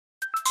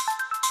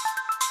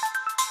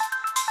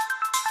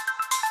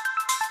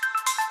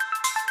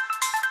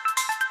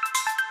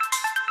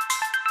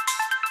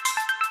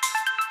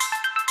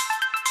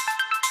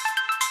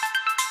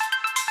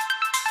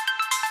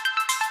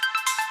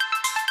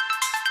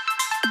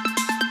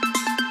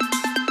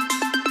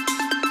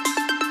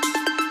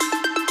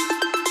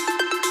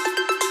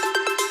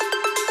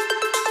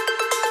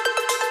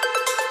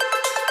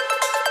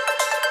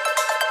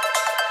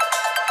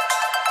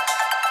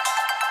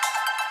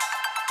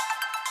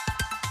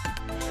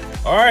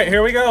All right,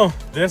 here we go.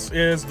 This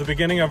is the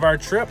beginning of our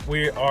trip.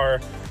 We are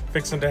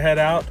fixing to head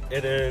out.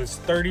 It is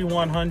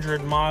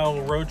 3,100 mile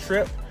road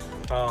trip.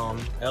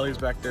 Ellie's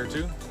back there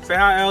too. Say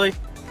hi, Ellie.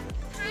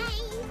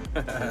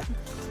 Hi.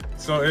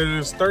 So it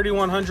is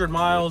 3,100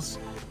 miles.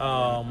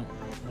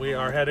 We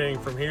are heading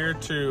from here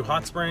to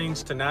Hot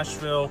Springs, to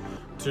Nashville,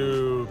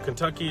 to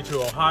Kentucky, to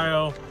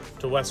Ohio,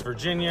 to West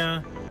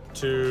Virginia,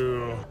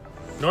 to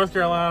North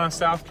Carolina,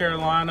 South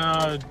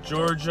Carolina,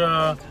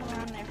 Georgia,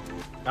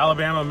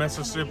 Alabama,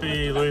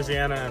 Mississippi,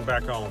 Louisiana, and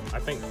back home. I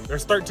think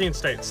there's 13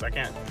 states. I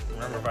can't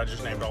remember if I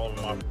just named all of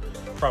them off.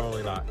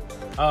 Probably not.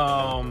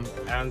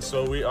 And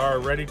so we are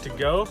ready to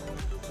go.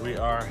 We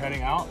are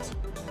heading out.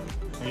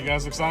 Are you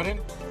guys excited?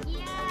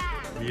 Yeah.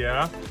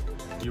 Yeah?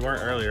 You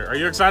weren't earlier. Are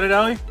you excited,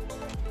 Ellie?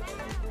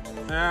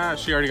 Yeah,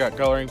 she already got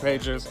coloring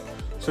pages.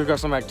 So we've got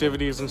some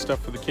activities and stuff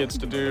for the kids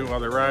to do while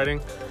they're riding.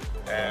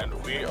 And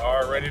we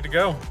are ready to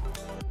go.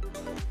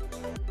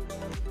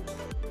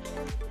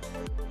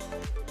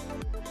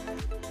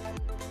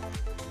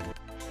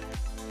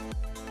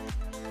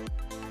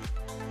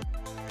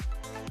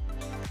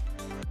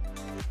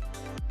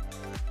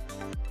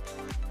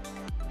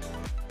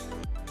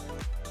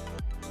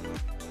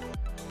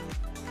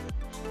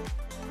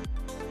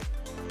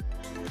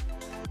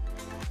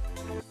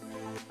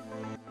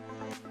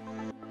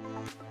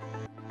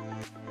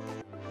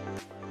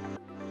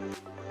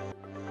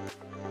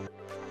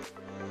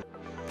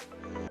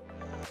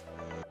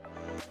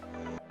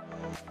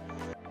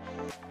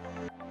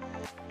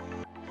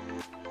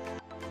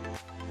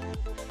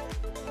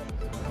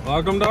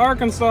 Welcome to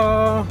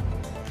Arkansas.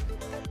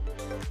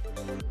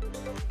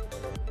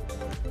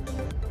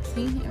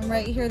 See, and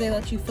right here they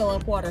let you fill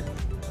up water.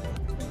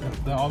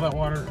 Yep, all that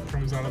water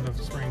comes out of the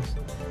springs,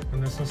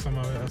 and this is some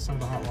of it. That's some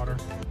of the hot water.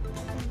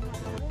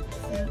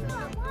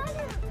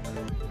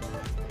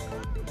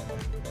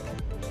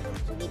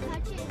 Should we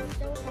touch it? It's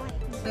so hot.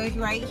 So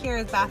right here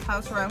is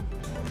Bathhouse Row.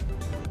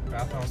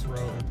 Bathhouse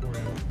Row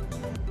Emporium.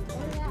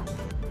 What is that?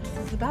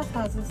 This is the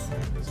bathhouses. Yeah,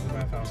 this is the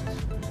bathhouses,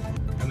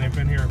 and they've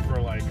been here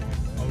for like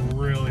a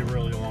really,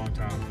 really long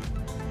time.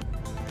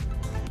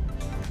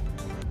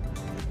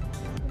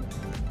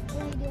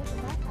 What do you do at the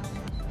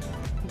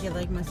bathhouse? You get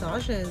like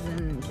massages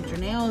and get your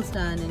nails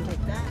done and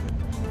take that.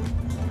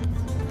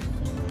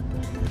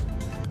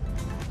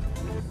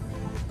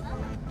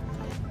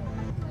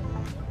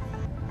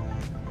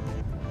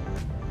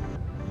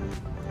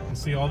 You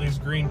see all these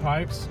green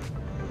pipes?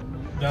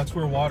 That's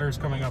where water is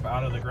coming up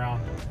out of the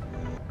ground.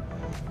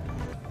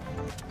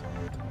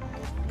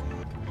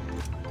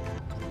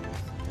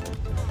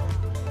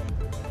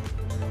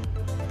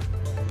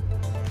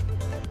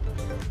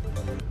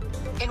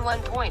 In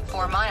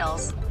 1.4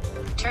 miles,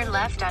 turn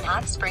left on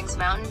Hot Springs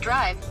Mountain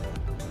Drive.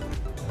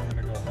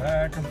 We're gonna go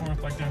back and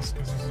forth like this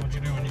because this is what you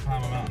do when you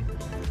climb a mountain.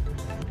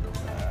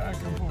 Back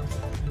and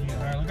forth. And all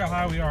right, look how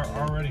high we are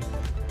already.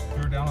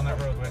 We were down on that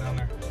road way down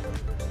there.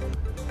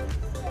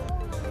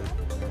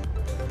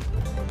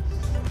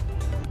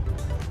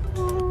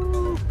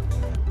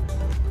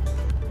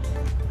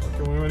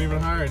 Okay, we went even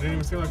higher. It didn't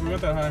even seem like we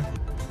went that high.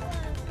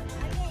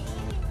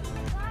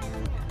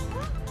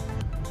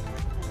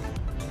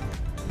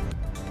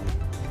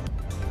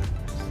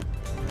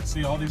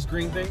 See all these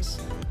green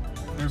things?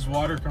 There's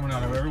water coming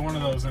out of every one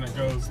of those, and they've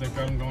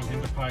got them going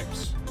into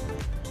pipes.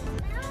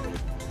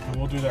 And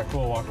we'll do that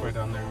cool walkway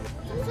down there.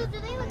 So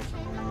do they like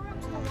change the water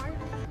so the water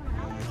doesn't come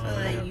out? So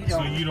that you So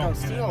don't you go don't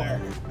get in steal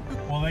there.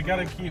 it. Well, they got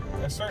to keep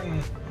a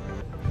certain,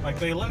 like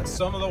they let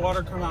some of the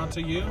water come out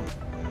to you,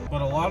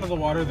 but a lot of the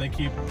water they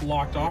keep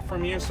locked off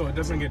from you so it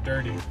doesn't get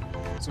dirty.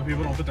 So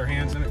people don't put their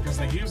hands in it because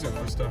they use it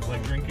for stuff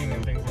like drinking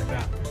and things like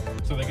that.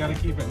 So they got to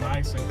keep it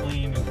nice and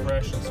clean and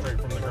fresh and straight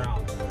from the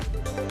ground.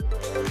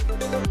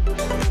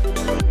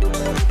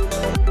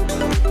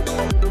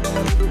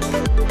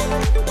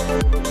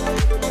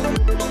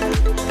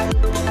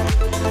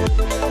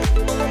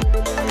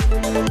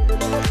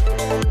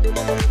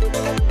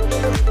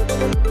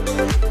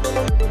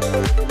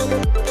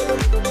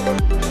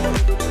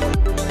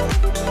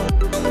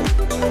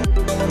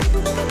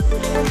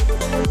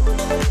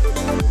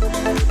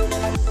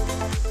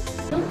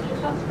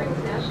 Hot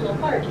Springs National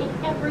Park in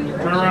every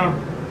direction. Turn around.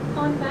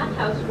 On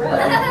Bathhouse Road,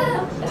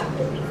 Hubstaff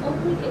is the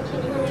only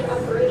continually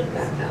operating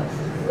bathhouse,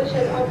 which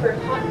has offered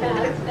hot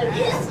baths and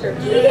hot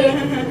services.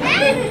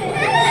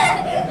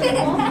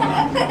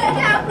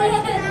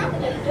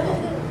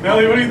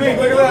 Ellie, what do you think?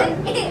 Look at that.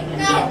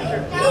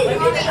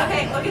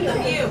 Okay, look at the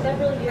view.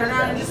 Turn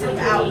around and just look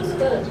out.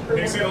 Can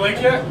you see the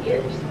lake yet? I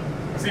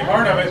see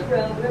part of it.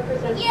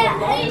 Yeah,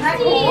 I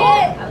see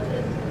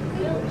it.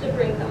 Built to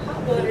bring the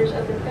hot waters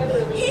of the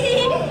Beverly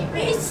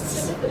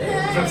Hills.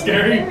 Is that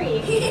scary? I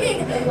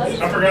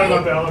forgot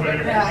about the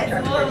elevator. Yeah,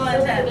 it's a little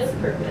intense.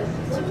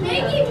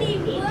 Making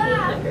me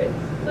laugh.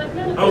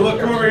 Oh, look,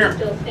 come over here.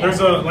 There's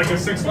a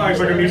Six Flags,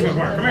 like amusement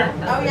park. Come here.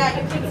 Oh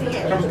yeah, you can see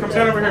it. Come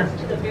stand over here.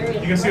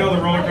 You can see all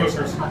the roller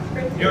coasters. You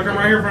gotta come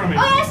right here in front of me.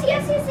 Oh, I see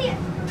it.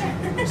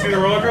 You see the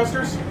roller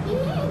coasters?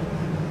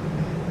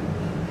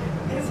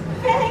 It's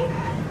big.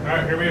 All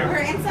right, here we We're are.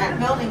 inside a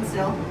building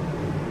still.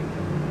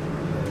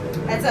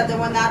 Heads up that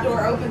when that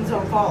door opens,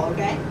 don't fall,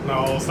 okay?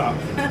 No, we'll stop.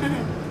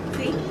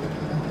 See?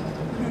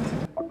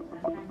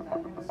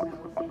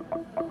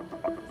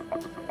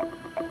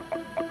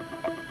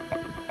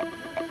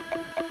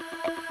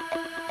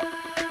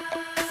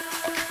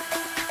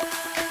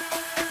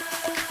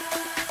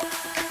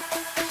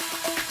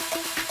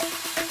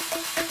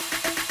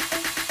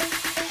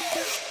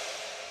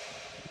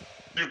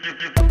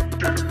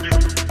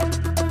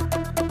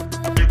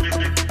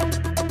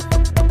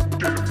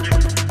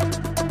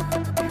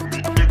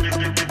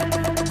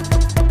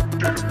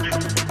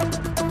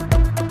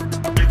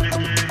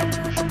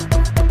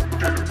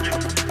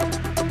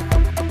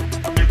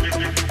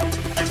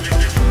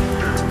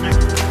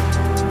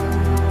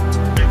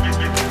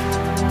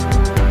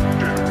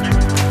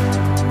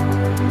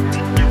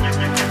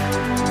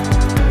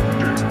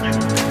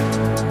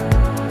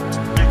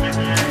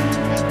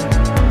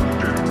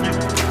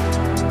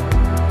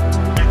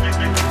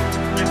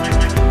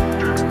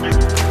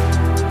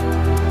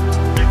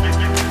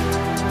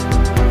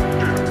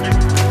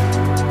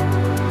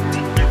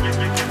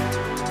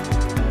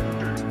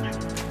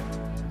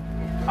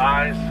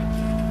 Eyes,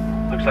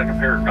 looks like a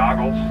pair of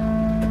goggles.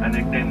 I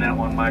nicknamed that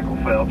one Michael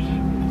Phelps.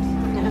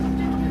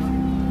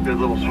 Good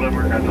little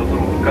swimmer, got those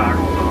little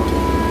goggles on.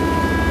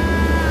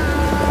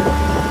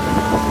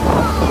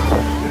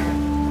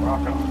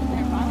 Rock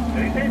on.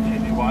 Pay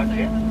attention, you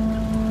watching?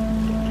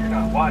 If you're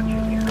not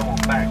watching, you're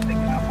going back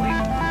thinking I'm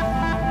leaving.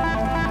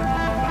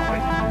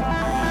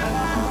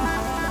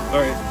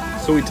 All right,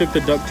 so we took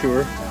the duck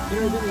tour,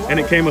 and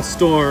it came a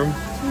storm,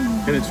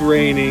 and it's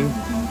raining. You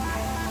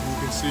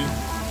can see.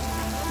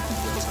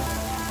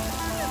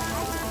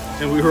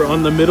 And we were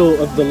on the middle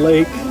of the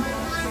lake,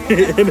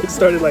 and it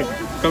started like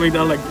coming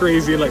down like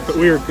crazy, like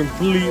we were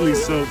completely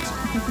soaked.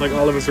 Like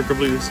all of us are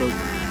completely soaked.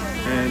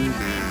 And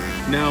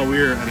now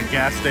we're at a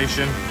gas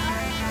station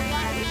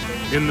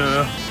in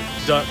the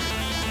duck,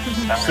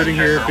 sitting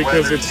here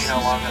because it's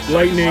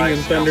lightning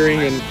and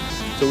thundering, and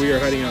so we are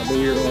hiding out, but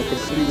we are all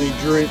completely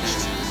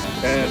drenched.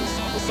 And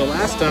the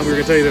last time, we were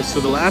gonna tell you this,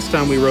 so the last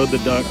time we rode the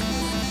duck,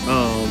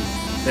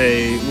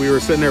 we were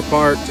sitting there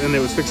parked, and it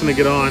was fixing to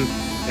get on,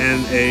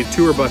 and a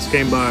tour bus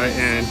came by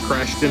and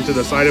crashed into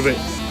the side of it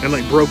and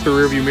like broke the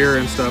rearview mirror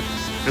and stuff.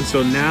 And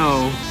so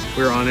now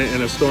we're on it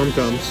and a storm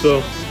comes.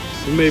 So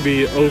we may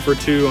be 0 for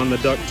 2 on the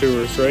duck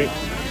tours, right?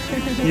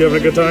 You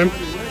having a good time?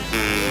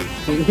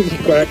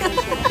 Quack,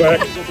 quack,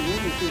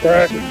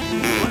 quack,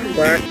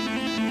 quack.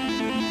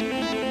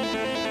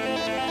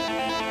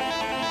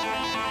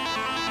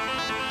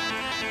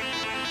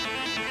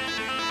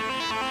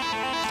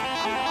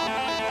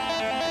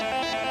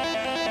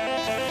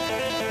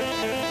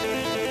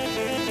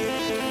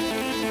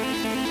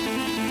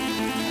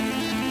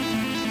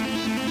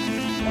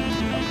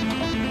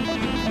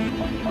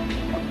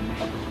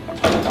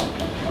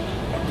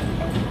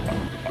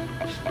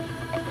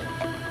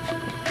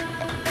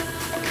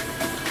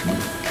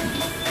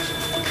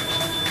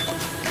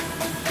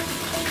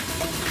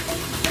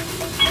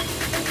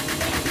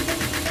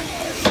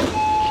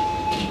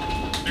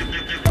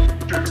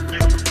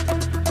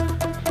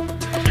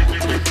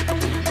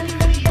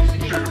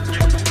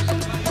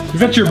 Is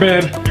that your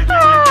bed?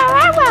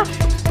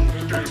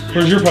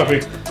 Where's your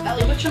puppy?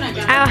 Ellie, which one I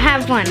got? I don't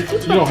have one.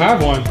 You don't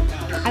have one.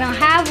 I don't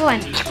have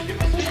one.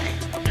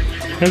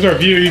 Here's our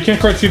view. You can't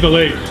quite see the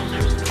lake,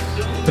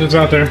 but it's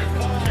out there.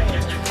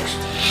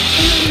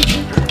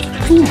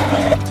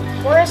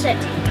 Where is it?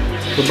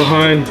 We're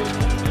behind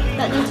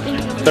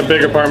that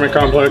big apartment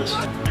complex.